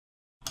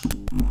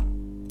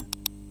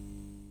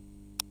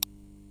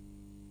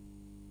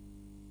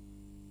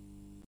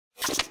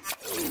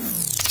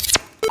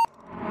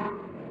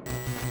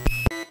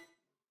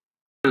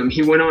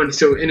He went on,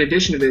 so in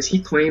addition to this, he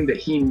claimed that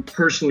he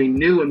personally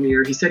knew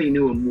Amir. He said he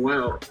knew him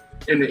well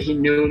and that he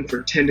knew him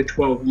for 10 to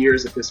 12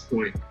 years at this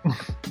point.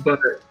 But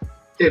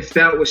if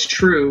that was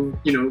true,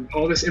 you know,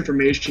 all this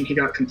information he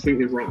got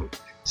completely wrong.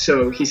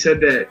 So he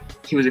said that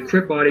he was a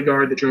Crip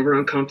bodyguard that drove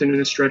around Compton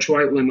in a stretch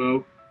white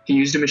limo. He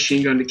used a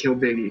machine gun to kill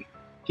Biggie.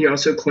 He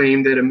also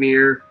claimed that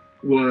Amir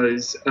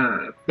was,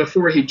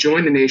 before he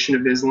joined the Nation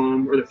of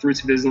Islam or the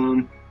Fruits of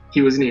Islam,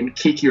 he was named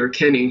Kiki or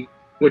Kenny,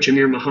 which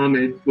Amir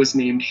Muhammad was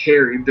named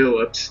Harry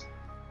Billups.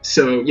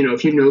 So, you know,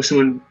 if you know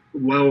someone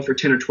well for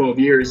 10 or 12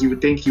 years, you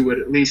would think you would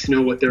at least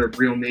know what their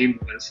real name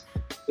was,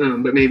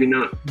 but maybe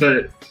not.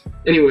 But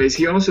anyways,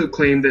 he also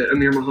claimed that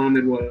Amir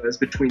Muhammad was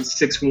between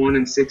 6'1"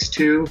 and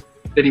 6'2",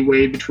 that he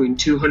weighed between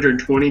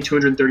 220,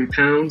 230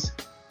 pounds.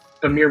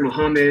 Amir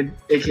Muhammad,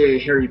 aka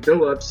Harry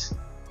Billups,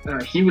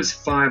 he was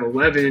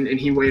 5'11", and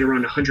he weighed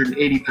around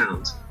 180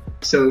 pounds.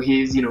 So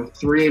he's, you know,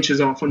 3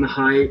 inches off on the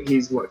height.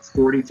 He's, what,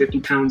 40,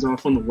 50 pounds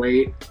off on the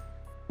weight.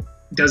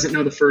 Doesn't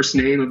know the first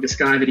name of this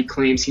guy that he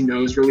claims he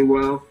knows really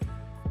well.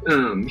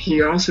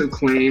 He also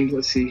claimed,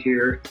 let's see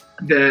here,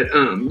 that,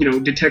 you know,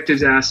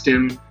 detectives asked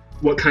him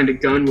what kind of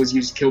gun was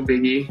used to kill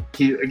Biggie.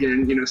 He,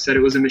 again, you know, said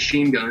it was a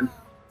machine gun.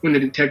 When the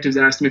detectives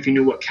asked him if he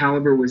knew what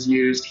caliber was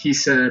used, he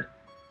said,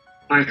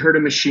 "I heard a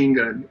machine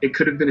gun. It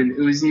could have been an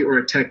Uzi or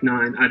a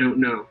Tech-9. I don't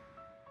know."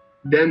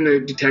 Then the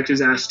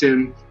detectives asked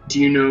him, "Do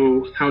you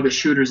know how the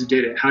shooters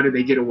did it? How did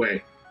they get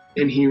away?"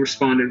 And he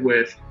responded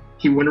with,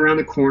 "He went around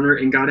the corner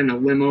and got in a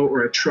limo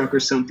or a truck or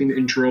something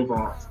and drove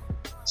off."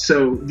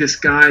 So this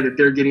guy that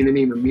they're getting the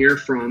name Amir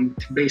from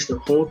to base their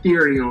whole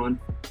theory on,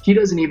 he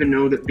doesn't even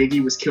know that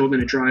Biggie was killed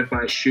in a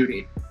drive-by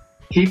shooting.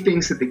 He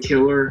thinks that the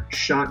killer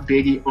shot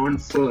Biggie on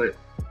foot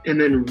and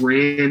then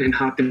ran and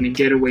hopped in a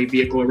getaway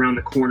vehicle around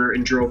the corner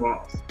and drove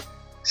off.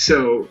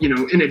 So, you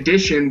know, in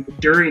addition,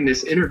 during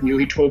this interview,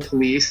 he told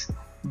police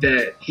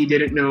that he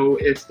didn't know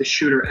if the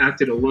shooter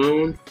acted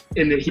alone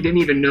and that he didn't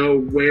even know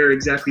where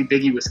exactly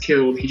Biggie was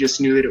killed. He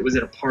just knew that it was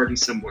at a party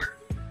somewhere.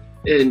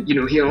 And, you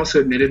know, he also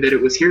admitted that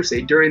it was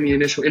hearsay. During the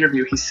initial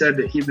interview, he said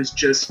that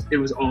it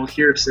was all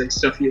hearsay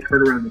stuff he had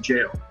heard around the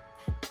jail.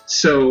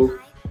 So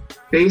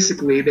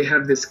basically, they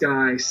have this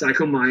guy,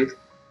 Psycho Mike,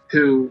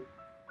 who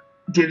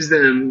gives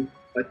them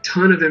a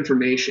ton of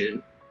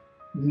information.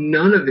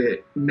 None of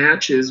it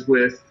matches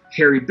with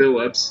Harry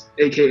Billups,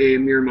 aka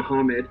Amir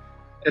Muhammad.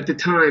 At the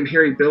time,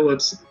 Harry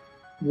Billups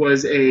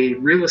was a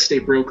real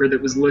estate broker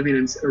that was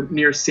living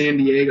near San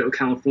Diego,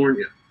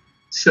 California.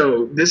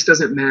 So this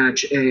doesn't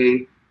match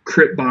a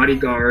Crip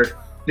bodyguard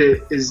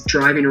that is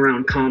driving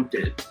around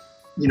Compton.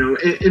 You know,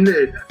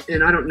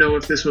 and I don't know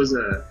if this was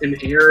an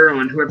error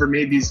on whoever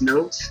made these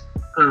notes,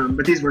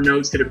 but these were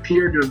notes that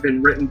appeared to have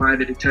been written by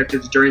the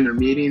detectives during their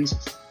meetings.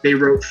 They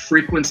wrote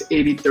frequents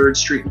 83rd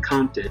Street in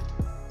Compton.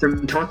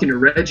 From talking to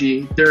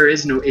Reggie, there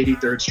is no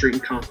 83rd Street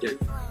in Compton.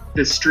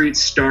 The streets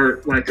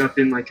start like up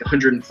in like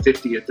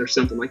 150th or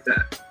something like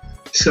that.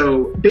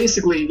 So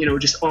basically, you know,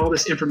 just all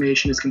this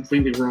information is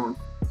completely wrong.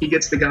 He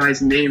gets the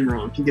guy's name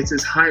wrong. He gets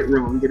his height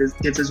wrong.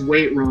 Gets his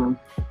weight wrong.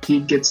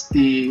 He gets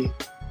the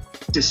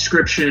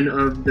description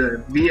of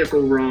the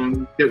vehicle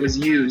wrong that was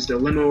used, a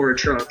limo or a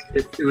truck.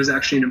 It was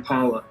actually an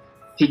Impala.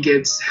 He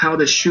gets how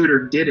the shooter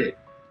did it.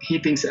 He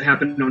thinks it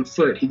happened on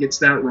foot. He gets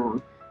that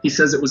wrong. He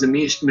says it was a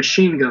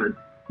machine gun.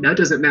 That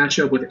doesn't match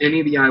up with any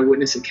of the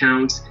eyewitness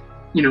accounts.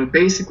 You know,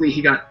 basically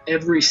he got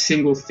every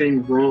single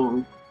thing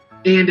wrong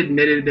and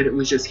admitted that it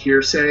was just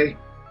hearsay.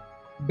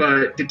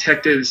 But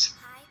detectives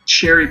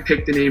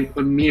cherry-picked the name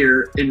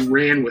Amir and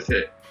ran with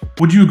it.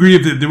 Would you agree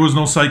if there was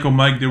no Psycho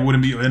Mike, there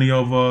wouldn't be any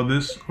of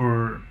this?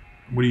 Or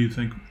what do you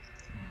think?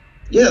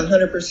 Yeah,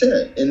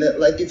 100%. And that,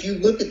 like, if you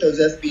look at those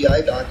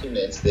FBI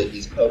documents that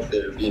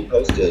that are being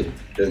posted,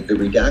 the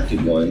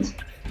redacted ones,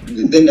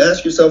 then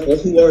ask yourself, well,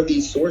 who are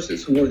these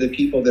sources? Who are the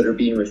people that are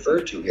being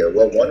referred to here?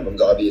 Well, one of them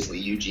is obviously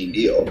Eugene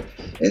Deal,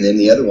 and then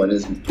the other one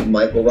is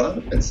Michael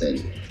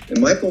Robinson.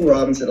 And Michael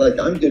Robinson, like,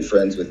 I'm good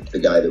friends with the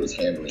guy that was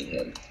handling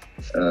him,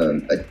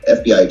 an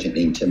FBI agent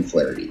named Tim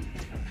Flaherty.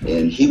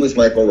 And he was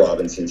Michael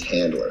Robinson's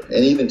handler.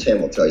 And even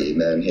Tim will tell you,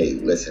 man, hey,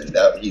 listen,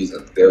 he's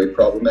a very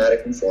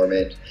problematic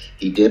informant.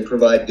 He did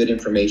provide good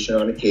information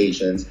on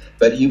occasions,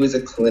 but he was a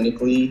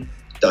clinically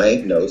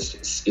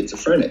diagnosed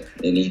schizophrenic,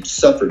 and he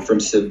suffered from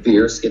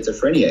severe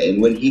schizophrenia.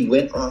 And when he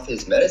went off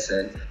his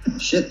medicine,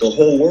 shit, the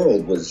whole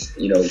world was,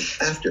 you know,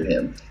 after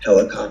him.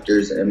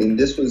 Helicopters. I mean,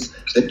 this was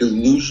the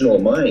delusional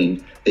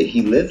mind that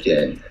he lived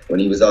in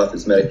when he was off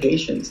his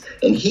medications.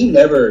 And he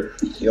never,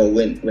 you know,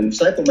 when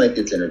Psycho Mike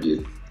gets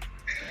interviewed,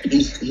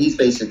 he's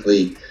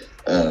basically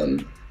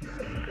trying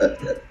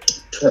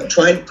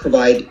to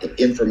provide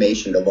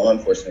information to law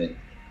enforcement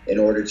in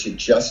order to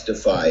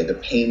justify the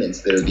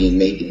payments that are being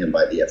made to him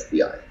by the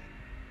FBI.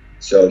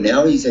 So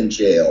now he's in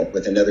jail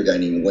with another guy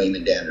named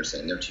Wayman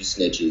Anderson. They're two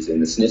snitches in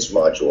the snitch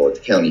module at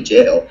the county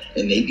jail,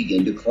 and they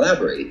begin to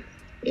collaborate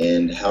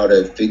and how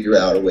to figure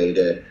out a way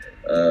to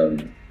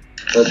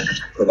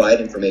provide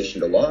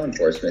information to law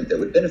enforcement that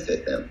would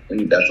benefit them.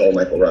 And that's all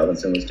Michael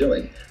Robinson was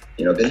doing.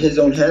 You know, but his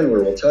own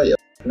handler will tell you.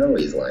 No,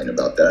 he's lying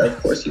about that.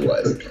 Of course he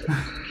was.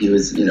 He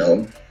was,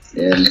 and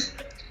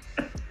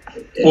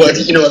well,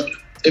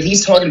 if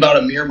he's talking about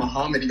Amir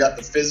Muhammad, he got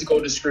the physical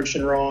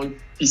description wrong.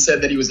 He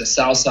said that he was a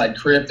Southside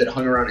Crip that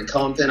hung around in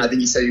Compton. I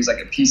think he said he was like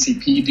a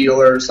PCP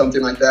dealer or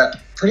something like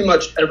that. Pretty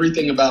much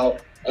everything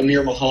about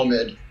Amir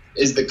Muhammad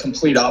is the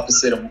complete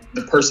opposite of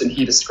the person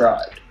he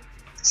described.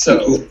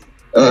 So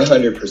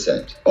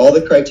 100%. All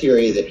the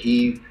criteria that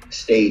he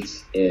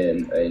states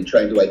in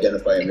trying to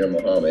identify Amir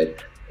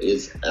Muhammad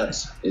is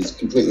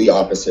completely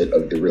opposite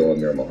of the real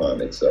Amir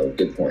Muhammad. So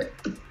good point.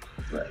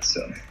 Right.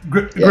 So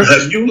yeah.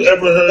 Have you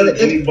ever heard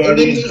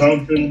anybody in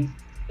Compton?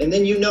 And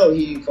then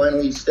he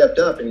finally stepped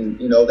up, and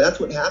that's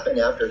what happened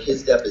after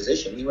his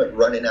deposition. He went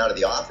running out of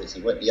the office.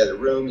 He went in the other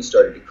room. He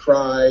started to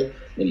cry,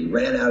 and he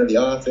ran out of the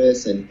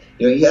office, and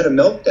he had a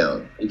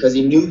meltdown because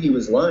he knew he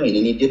was lying,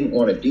 and he didn't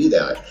want to do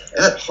that.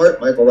 At heart,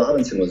 Michael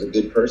Robinson was a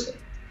good person.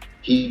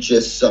 He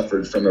just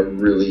suffered from a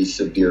really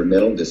severe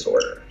mental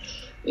disorder,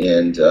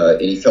 and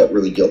he felt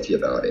really guilty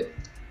about it.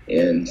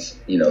 And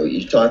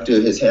you talk to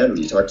his handler,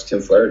 you talk to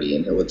Tim Flaherty,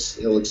 and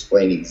he'll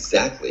explain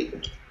exactly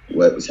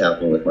what was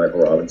happening with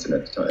Michael Robinson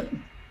at the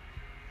time.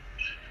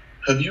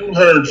 Have you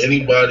heard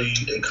anybody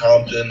in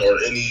Compton or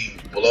any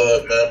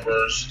blood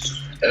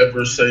members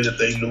ever say that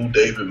they knew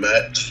David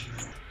Mack?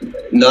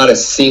 Not a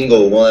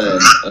single one.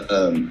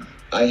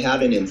 I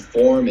had an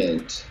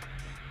informant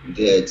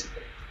that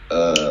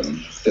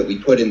we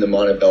put in the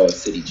Montebello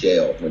City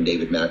Jail when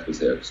David Mack was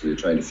there, because we were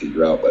trying to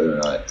figure out whether or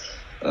not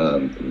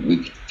we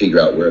could figure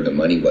out where the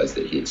money was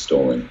that he had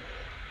stolen.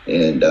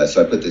 And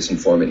so I put this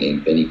informant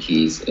named Benny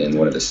Keys in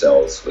one of the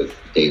cells with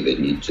David,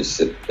 and he just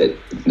said that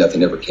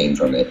nothing ever came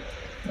from it.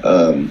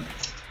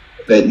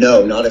 But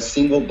no, not a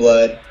single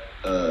blood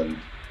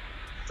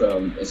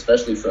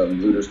especially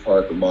from Looters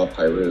Park or Ma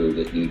Piru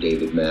that knew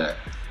David Mack.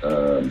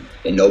 And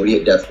nobody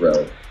at Death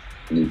Row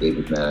knew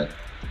David Mack.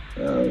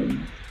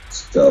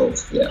 So,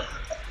 yeah.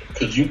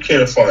 Because you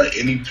can't find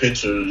any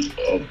pictures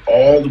of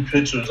all the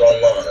pictures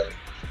online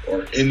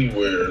or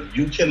anywhere.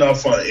 You cannot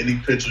find any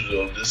pictures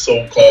of this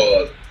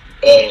so-called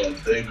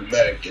David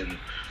Mack and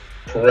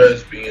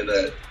Perez being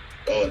at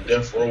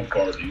Death Row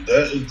party.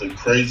 That is the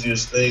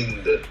craziest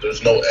thing, that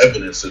there's no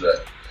evidence of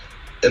that.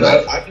 And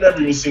I've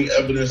never even seen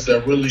evidence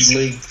that really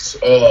links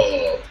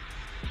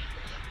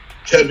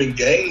Kevin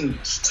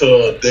Gaines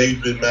to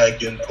David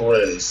Mack and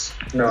Perez.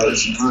 No,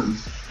 there's none.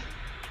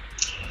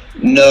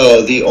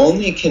 No, the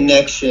only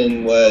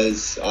connection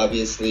was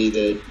obviously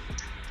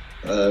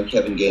that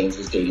Kevin Gaines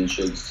was dating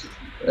Suge's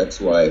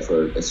ex-wife,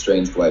 or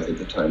estranged wife at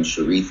the time,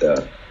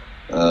 Sharitha.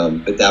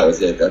 But that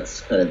was it.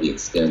 That's kind of the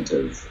extent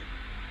of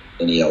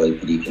any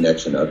LAPD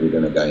connection, other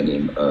than a guy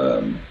named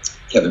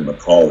Kevin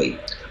McCauley,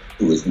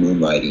 who was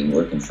moonlighting,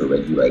 working for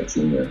Reggie Wright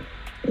Jr.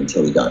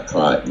 until he got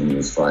caught and he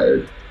was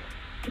fired.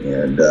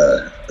 And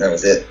that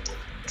was it.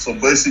 So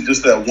basically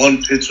just that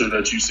one picture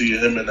that you see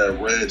of him in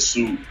that red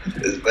suit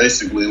is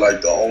basically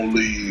like the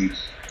only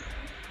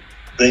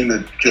thing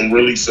that can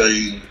really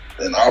say,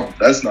 and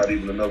that's not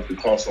even enough to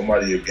call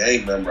somebody a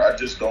gang member.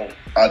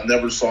 I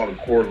never saw the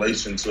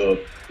correlation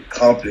to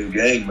Compton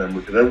gang member,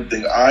 because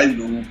everything I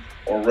knew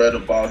or read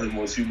about him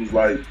was he was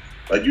like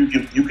you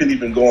can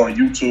even go on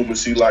YouTube and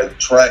see like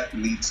track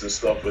meets and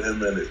stuff with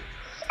him in it.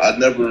 I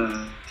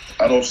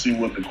don't see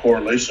what the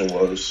correlation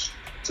was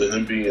to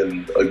him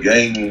being a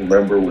gang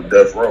member with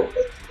Death Row.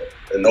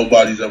 And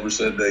nobody's ever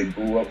said they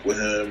grew up with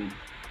him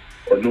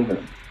or knew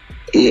him.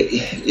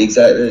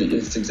 Exactly,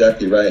 it's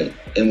exactly right.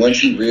 And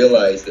once you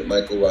realize that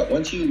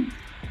once you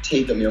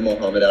take Amir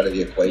Muhammad out of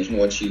the equation,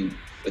 once you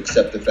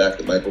accept the fact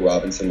that Michael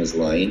Robinson was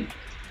lying,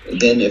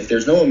 then if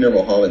there's no Amir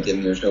Muhammad,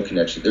 then there's no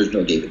connection, there's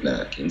no David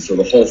Mack. And so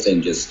the whole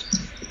thing just,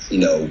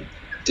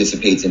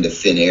 dissipates into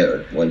thin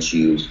air once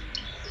you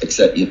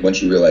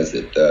realize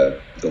that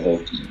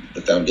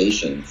the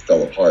foundation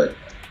fell apart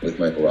with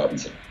Michael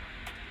Robinson.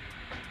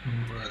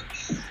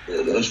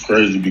 Yeah, that's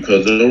crazy,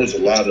 because there was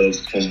a lot of,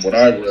 from what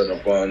I read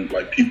up on,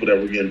 like people that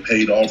were getting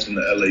paid off from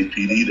the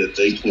LAPD that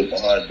they put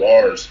behind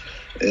bars.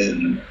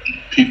 And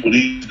people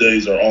these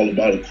days are all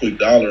about a quick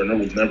dollar, and there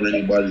was never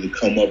anybody to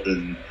come up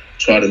and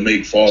try to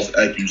make false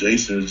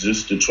accusations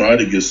just to try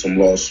to get some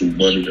lawsuit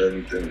money or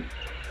anything.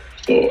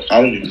 So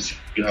I don't even see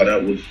how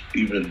that was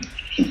even.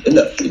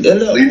 No.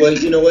 Well,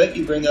 you know what?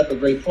 You bring up a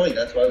great point.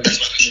 That's why we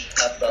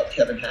talk about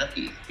Kevin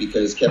Hackey,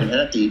 because Kevin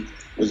Hackey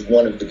was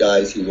one of the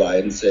guys who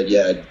lied and said,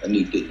 "Yeah, I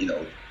knew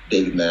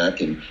David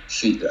Mack, and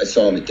I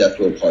saw him at death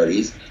row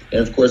parties." And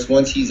of course,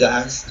 once he's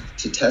asked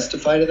to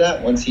testify to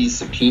that, once he's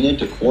subpoenaed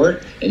to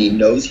court, and he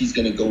knows he's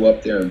going to go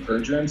up there and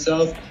perjure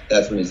himself,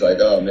 that's when he's like,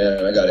 "Oh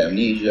man, I got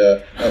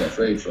amnesia. I'm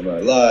afraid for my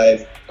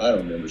life. I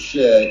don't remember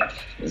shit."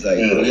 It's like,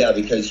 well, yeah,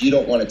 because you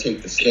don't want to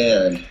take the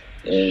stand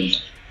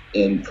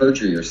and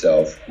perjure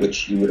yourself,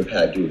 which you would have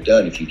had to have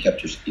done if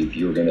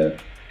you were going to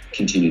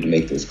continue to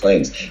make those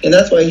claims. And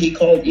that's why he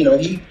called,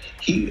 he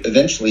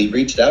eventually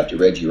reached out to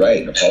Reggie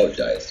Wright and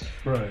apologized.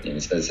 Right. And he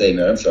says, "Hey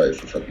man, I'm sorry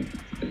for fucking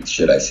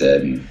shit I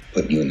said and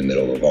putting you in the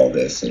middle of all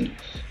this." And,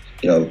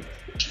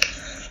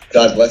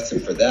 God bless him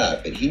for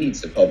that, but he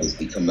needs to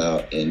publicly come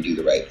out and do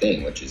the right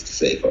thing, which is to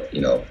say,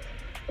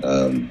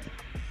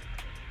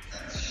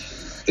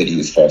 that he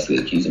was falsely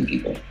accusing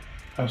people.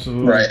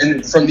 Absolutely. Right.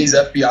 And from these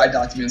FBI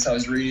documents I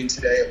was reading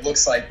today, it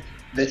looks like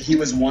that he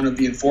was one of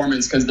the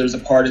informants, because there's a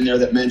part in there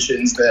that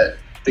mentions that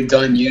the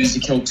gun used to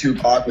kill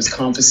Tupac was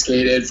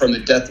confiscated from the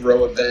death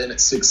row event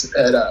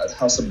at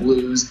House of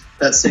Blues.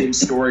 That same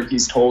story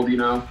he's told,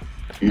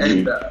 Mm-hmm.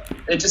 And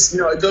it just,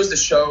 it goes to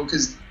show,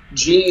 because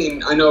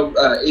Gene, I know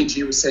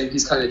AG was saying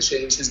he's kind of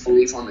changed his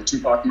belief on the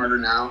Tupac murder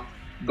now,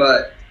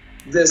 but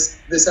this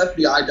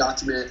FBI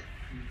document,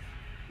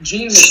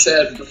 Gene has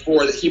said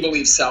before that he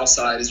believes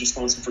Southside is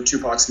responsible for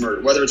Tupac's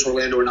murder. Whether it's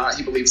Orlando or not,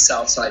 he believes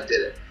Southside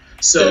did it.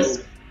 So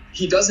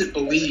he doesn't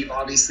believe,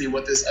 obviously,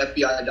 what this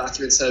FBI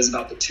document says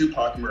about the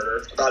Tupac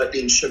murder, about it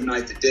being Suge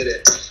Knight that did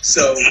it.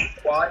 So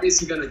why is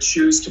he going to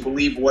choose to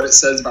believe what it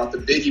says about the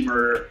Biggie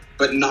murder,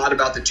 but not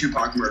about the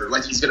Tupac murder?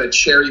 Like, he's going to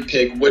cherry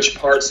pick which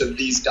parts of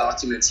these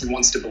documents he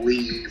wants to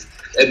believe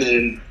and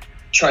then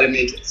try to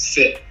make it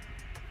fit,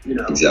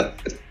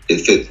 Exactly.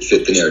 It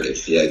fit the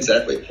narrative. Yeah,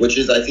 exactly. Which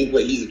is, I think,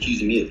 what he's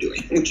accusing me of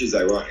doing, which is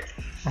ironic.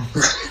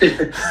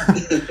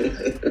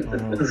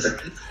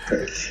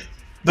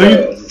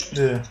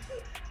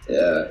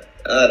 Yeah,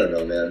 I don't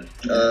know, man.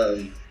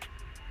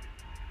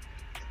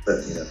 But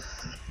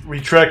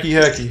retracky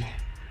hacky.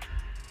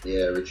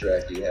 Yeah,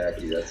 retracky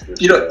hacky. That's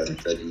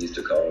what Fred used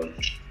to call him.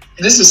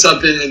 This is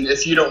something, and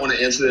if you don't want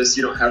to answer this,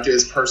 you don't have to.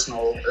 It's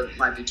personal. It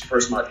might be too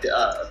personal, like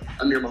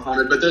Amir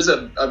Muhammad. But there's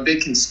a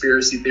big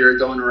conspiracy theory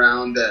going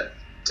around that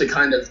to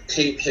kind of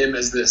paint him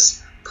as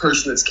this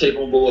person that's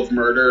capable of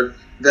murder,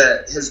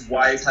 that his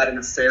wife had an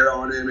affair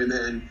on him, and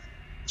then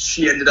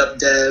she ended up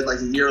dead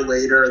like a year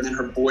later, and then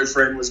her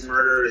boyfriend was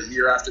murdered a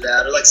year after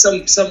that, or like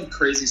some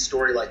crazy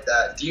story like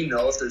that. Do you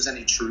know if there's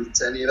any truth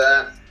to any of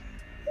that?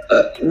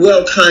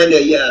 Well, kind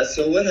of, yeah.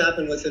 So what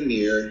happened with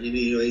Amir?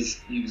 He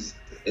was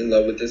in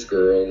love with this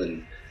girl,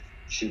 and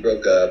she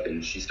broke up,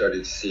 and she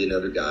started to see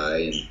another guy,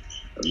 and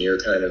Amir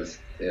kind of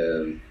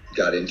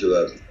got into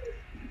a,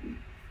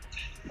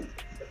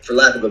 for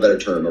lack of a better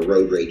term, a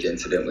road rage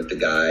incident with the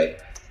guy,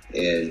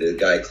 and the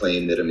guy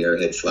claimed that Amir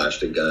had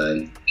flashed a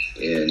gun,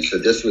 and so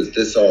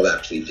this all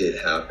actually did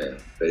happen,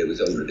 but it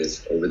was over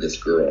this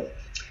girl.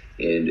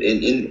 And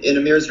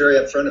Amir's very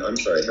upfront. I'm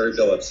sorry, Harry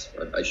Billups.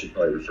 I should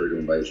probably refer to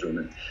him by his real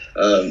name.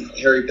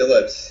 Harry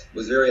Billups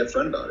was very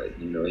upfront about it.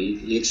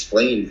 He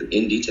explained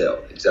in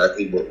detail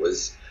exactly what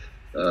was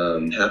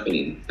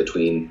happening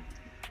between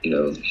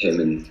him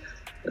and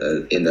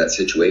in that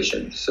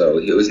situation. So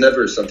it was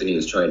never something he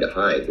was trying to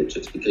hide. But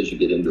just because you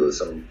get into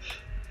some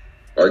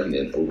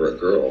argument over a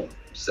girl,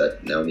 does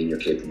that now mean you're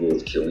capable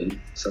of killing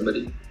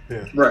somebody?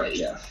 Yeah. Right.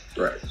 Yeah.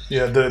 Right.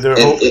 Yeah.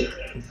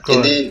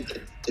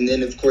 And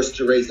then, of course,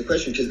 to raise the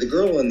question, because the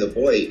girl and the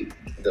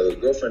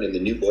girlfriend and the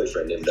new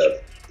boyfriend end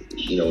up,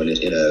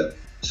 in a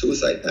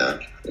suicide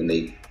pact, and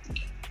they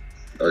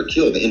are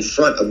killed in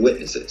front of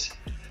witnesses.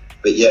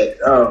 But yet,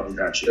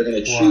 gotcha. They're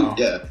going to shoot.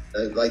 Yeah,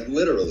 like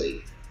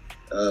literally,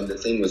 the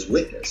thing was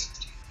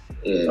witnessed,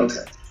 and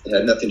it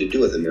had nothing to do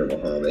with Amir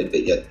Muhammad.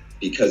 But yet,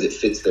 because it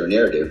fits their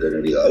narrative, they're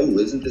going to be like, "Oh,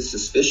 isn't this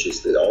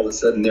suspicious that all of a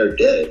sudden they're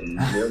dead and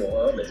Amir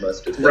Muhammad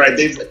must have..." Right,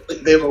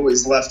 they've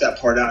always left that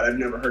part out. I've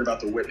never heard about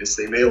the witness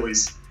thing. They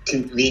always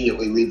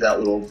conveniently leave that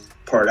little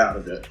part out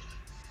of it.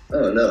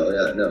 Oh no,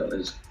 yeah, no. It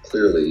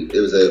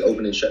was an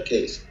open and shut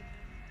case.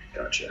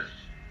 Gotcha.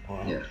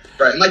 Wow. Yeah.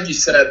 Right, and like you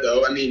said,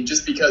 though, I mean,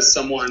 just because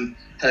someone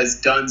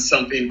has done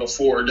something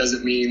before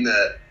doesn't mean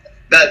that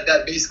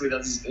basically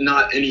that's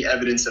not any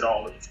evidence at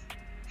all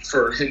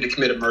for him to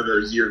commit a murder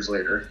years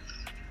later.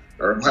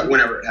 Or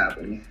whenever it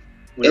happened.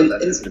 And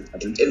let's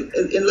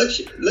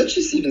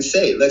just even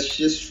say, let's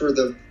just for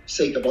the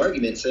sake of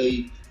argument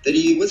say that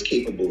he was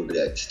capable of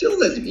it. Still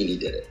doesn't mean he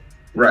did it.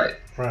 Right.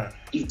 Right.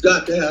 You've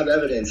got to have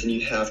evidence, and you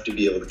have to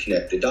be able to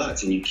connect the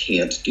dots, and you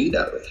can't do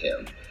that with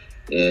him.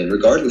 And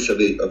regardless of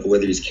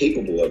whether he's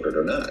capable of it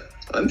or not,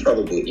 I'm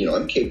probably,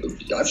 I'm capable.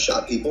 I've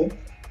shot people.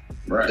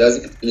 Right.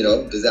 Does that mean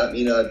does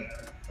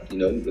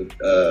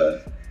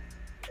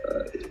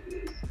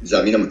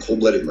that mean I'm a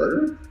cold-blooded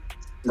murderer?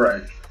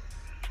 Right.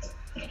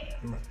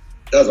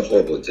 That was a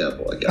horrible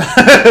example, I guess.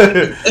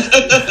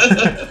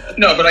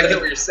 No, but I get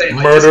what you're saying.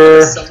 Like, Murder.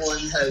 just because someone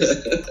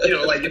has,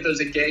 like if there's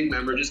a gang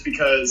member, just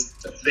because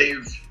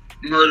they've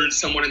murdered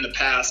someone in the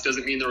past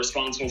doesn't mean they're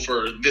responsible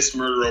for this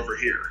murder over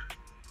here.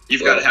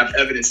 You've got to have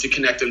evidence to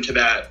connect them to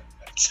that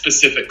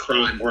specific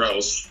crime, or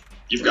else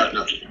you've got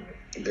nothing.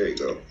 There you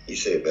go. You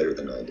say it better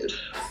than I did.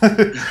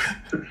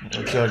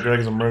 Okay,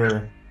 Greg's a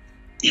murderer.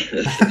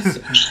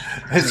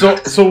 Hey,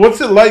 so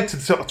what's it like to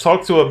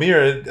talk to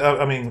Amir?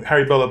 I mean,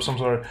 Harry Billups. I'm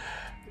sorry.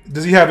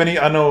 Does he have any?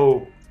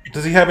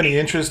 Does he have any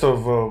interest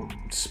of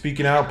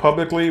speaking out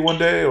publicly one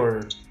day,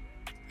 or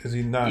is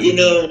he not?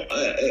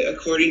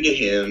 According to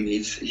him,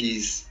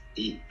 he's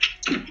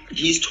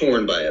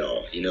torn by it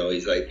all.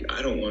 He's like,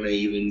 I don't want to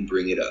even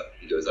bring it up.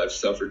 He goes, I've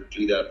suffered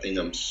through that thing.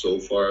 I'm so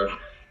far,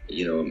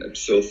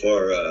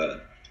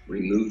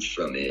 removed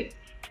from it.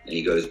 And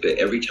he goes, but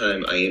every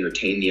time I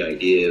entertain the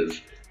idea of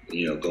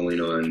going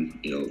on,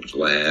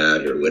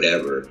 Vlad or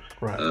whatever.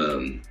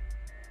 Right.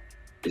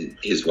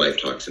 His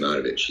wife talks him out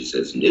of it. She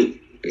says, nope,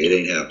 it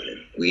ain't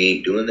happening. We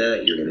ain't doing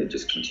that. You're going to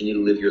just continue to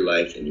live your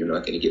life, and you're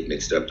not going to get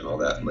mixed up in all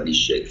that money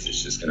shit, because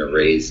it's just going to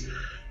raise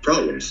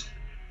problems.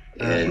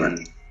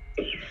 And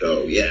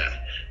so, yeah.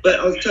 But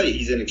I'll tell you,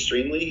 he's an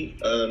extremely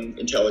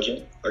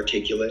intelligent,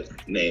 articulate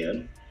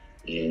man.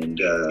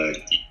 And,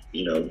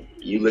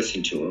 you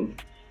listen to him,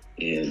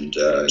 and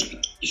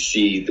you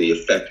see the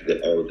effect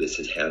that all of this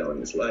has had on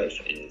his life,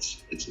 and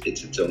it's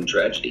its own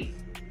tragedy.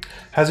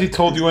 Has he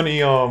told you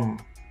any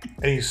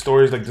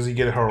stories? Like, does he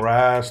get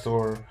harassed,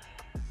 or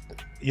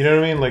you know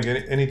what I mean? Like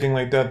anything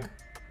like that?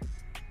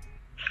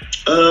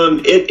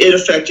 It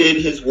affected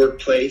his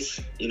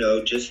workplace.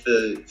 Just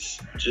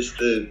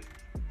the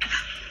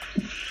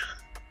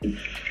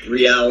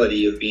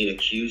reality of being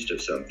accused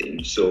of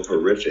something so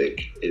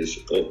horrific is,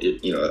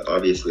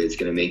 obviously it's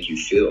going to make you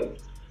feel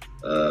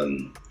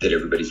that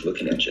everybody's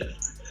looking at you.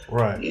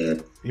 Right.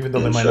 And, even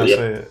though they might not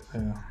say it.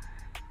 Yeah.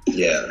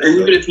 Yeah. And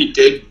even if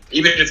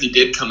he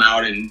did come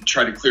out and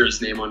try to clear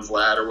his name on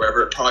Vlad or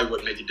whatever, it probably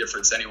wouldn't make a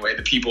difference anyway.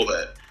 The people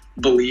that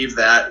believe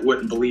that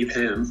wouldn't believe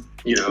him.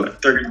 They're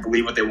going to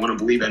believe what they want to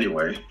believe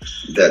anyway.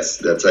 I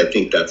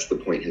think that's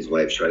the point his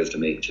wife tries to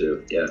make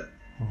too. Yeah.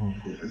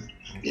 Mm-hmm.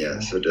 Yeah.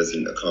 So it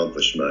doesn't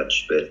accomplish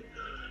much, but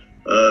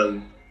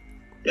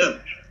yeah.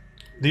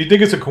 Do you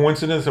think it's a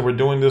coincidence that we're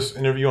doing this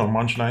interview on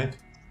March 9th?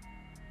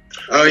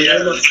 Oh yeah.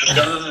 Oh my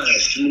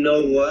gosh. You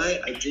know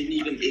what? I didn't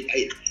even.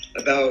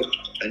 About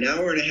an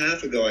hour and a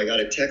half ago, I got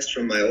a text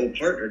from my old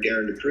partner,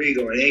 Pt.3,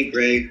 going, "Hey,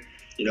 Greg,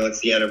 it's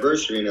the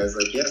anniversary." And I was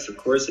like, "Yes, of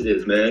course it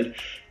is, man."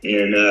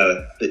 And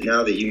but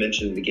now that you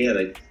mentioned it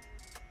again,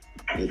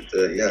 I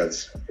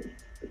guess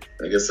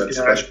that's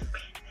special.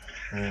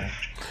 Yeah.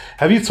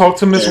 Have you talked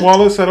to Miss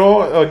Wallace at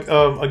all?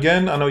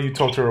 Again, I know you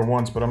talked to her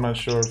once, but I'm not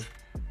sure if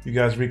you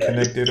guys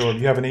reconnected, or do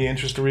you have any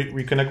interest to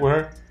reconnect with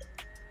her?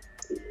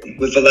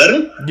 With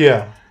Valletta?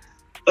 Yeah.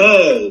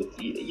 Oh,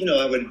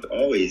 I would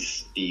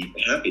always be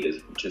happy to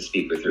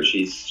speak with her.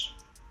 She's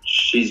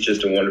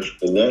just a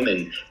wonderful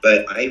woman.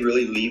 But I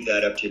really leave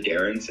that up to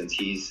Darren, since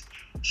he's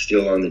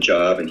still on the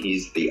job and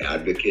he's the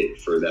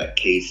advocate for that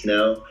case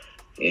now.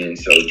 And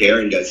so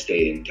Darren does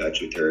stay in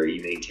touch with her. He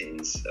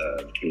maintains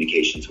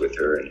communications with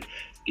her. And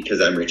because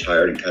I'm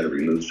retired and kind of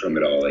removed from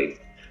it all, I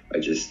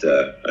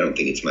don't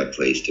think it's my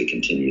place to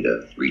continue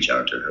to reach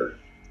out to her.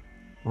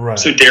 Right.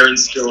 So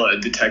Darren's still a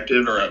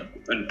detective or a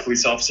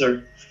police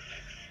officer?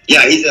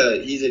 Yeah,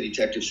 he's a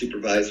detective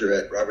supervisor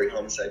at Robbery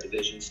Homicide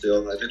Division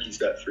still. I think he's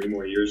got 3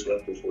 more years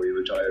left before he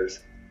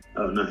retires.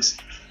 Oh, nice.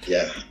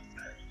 Yeah.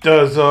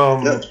 Does go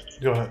ahead.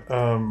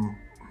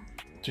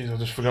 Jeez, I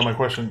just forgot my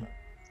question.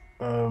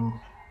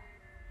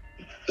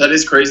 That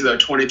is crazy though.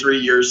 23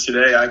 years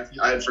today. I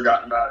had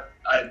forgotten about it.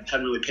 I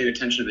hadn't really paid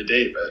attention to the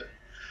date, but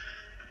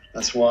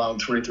that's wild.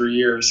 23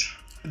 years.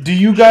 Do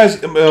you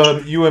guys,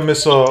 you and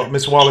Miss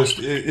Wallace,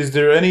 is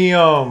there any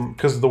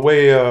because the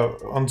way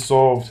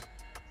Unsolved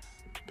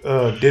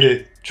did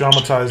it,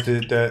 dramatized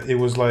it, that it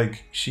was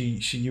like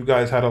you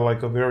guys had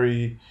a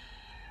very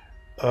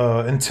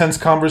intense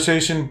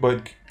conversation,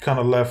 but kind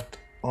of left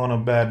on a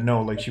bad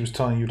note, like she was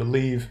telling you to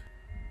leave?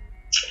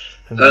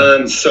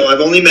 So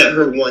I've only met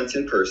her once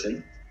in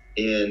person,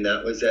 and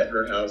that was at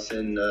her house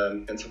in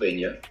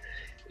Pennsylvania.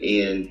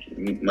 And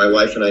my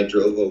wife and I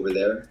drove over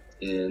there,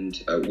 and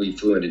we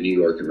flew into New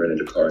York and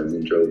rented a car and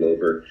then drove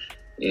over.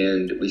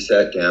 And we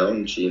sat down,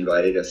 and she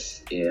invited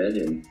us in,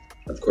 and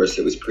of course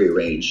it was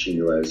prearranged. She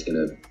knew I was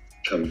going to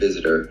come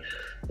visit her.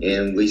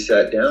 And we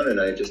sat down,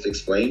 and I just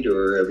explained to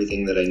her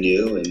everything that I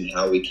knew and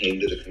how we came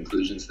to the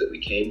conclusions that we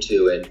came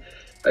to. And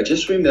I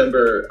just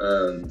remember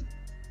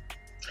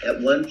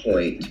at one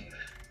point,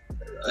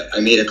 I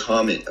made a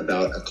comment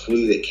about a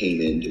clue that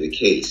came into the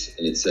case,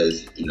 and it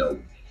says,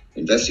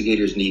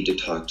 investigators need to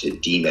talk to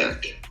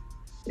DMACC,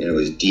 and it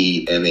was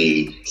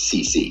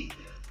DMACC.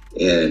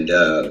 And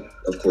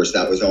of course,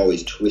 that was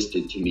always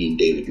twisted to mean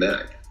David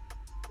Mack.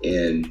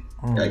 And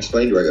I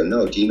explained to her, I go,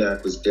 no,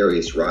 DMACC was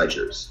Darius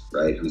Rogers,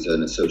 right, who's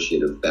an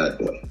associate of Bad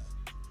Boy.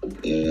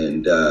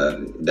 And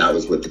that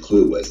was what the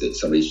clue was, that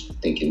somebody's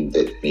thinking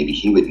that maybe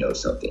he would know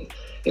something.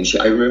 And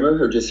I remember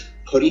her just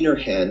putting her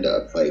hand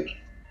up, her,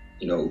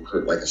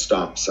 like a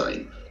stop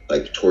sign,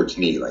 like towards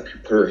me, like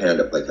put her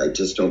hand up, like, I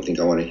just don't think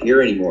I want to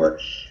hear anymore.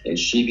 And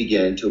she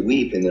began to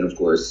weep. And then, of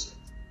course,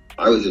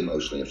 I was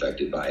emotionally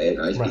affected by it.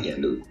 And I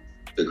began to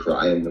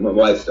cry. And my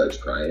wife starts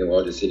crying. And we're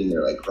all just sitting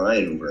there, like,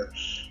 crying over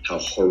how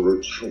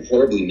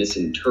horribly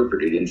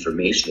misinterpreted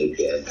information had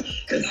been,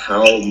 and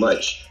how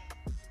much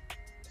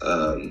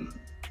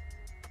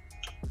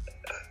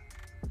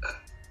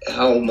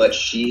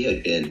she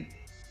had been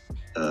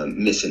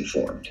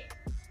misinformed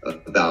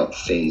about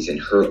things in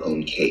her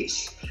own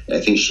case. And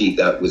I think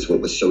that was what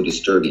was so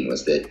disturbing,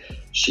 was that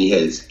she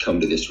has come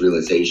to this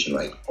realization,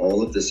 like,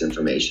 all of this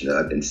information that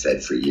I've been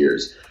fed for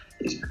years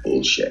is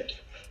bullshit,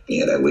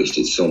 and I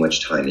wasted so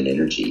much time and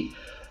energy.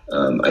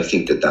 I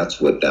think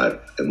that's what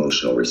that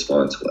emotional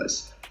response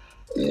was,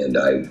 and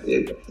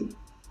it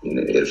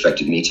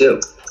affected me too.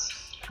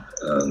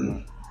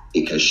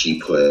 because she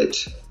put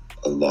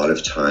a lot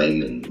of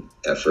time and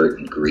effort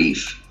and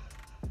grief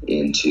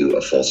into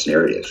a false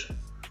narrative.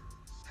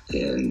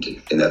 And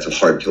that's a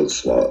hard pill to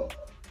swallow.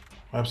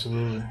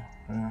 Absolutely.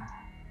 Yeah.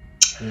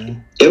 Yeah.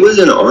 It was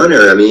an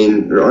honor. I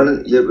mean,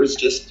 it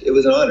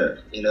was an honor.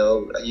 You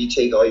know, you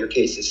take all your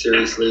cases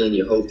seriously and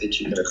you hope that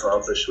you can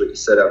accomplish what you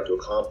set out to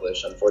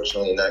accomplish.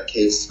 Unfortunately, in that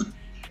case,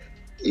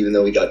 even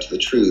though we got to the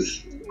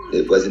truth,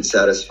 it wasn't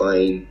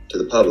satisfying to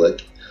the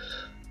public.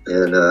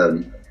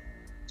 And,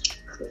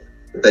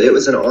 but it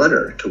was an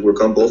honor to work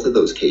on both of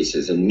those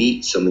cases and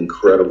meet some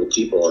incredible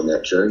people on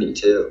that journey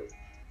too,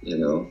 you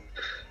know.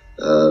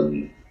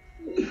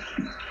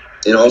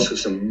 And also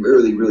some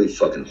really, really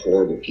fucking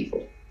horrible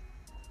people.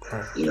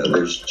 You know,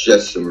 there's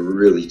just some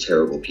really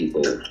terrible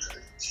people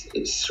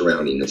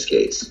surrounding this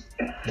case.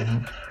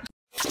 Mm-hmm.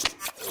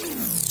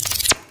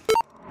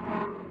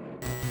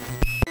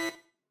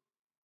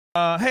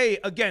 Hey,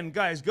 again,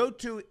 guys, go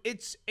to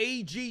It's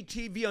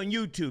AGTV on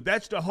YouTube.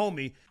 That's the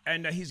homie,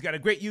 and he's got a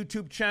great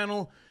YouTube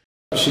channel.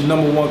 It's your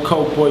 #1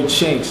 Coke Boy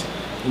Chinks,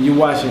 and you're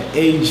watching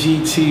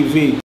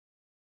AGTV.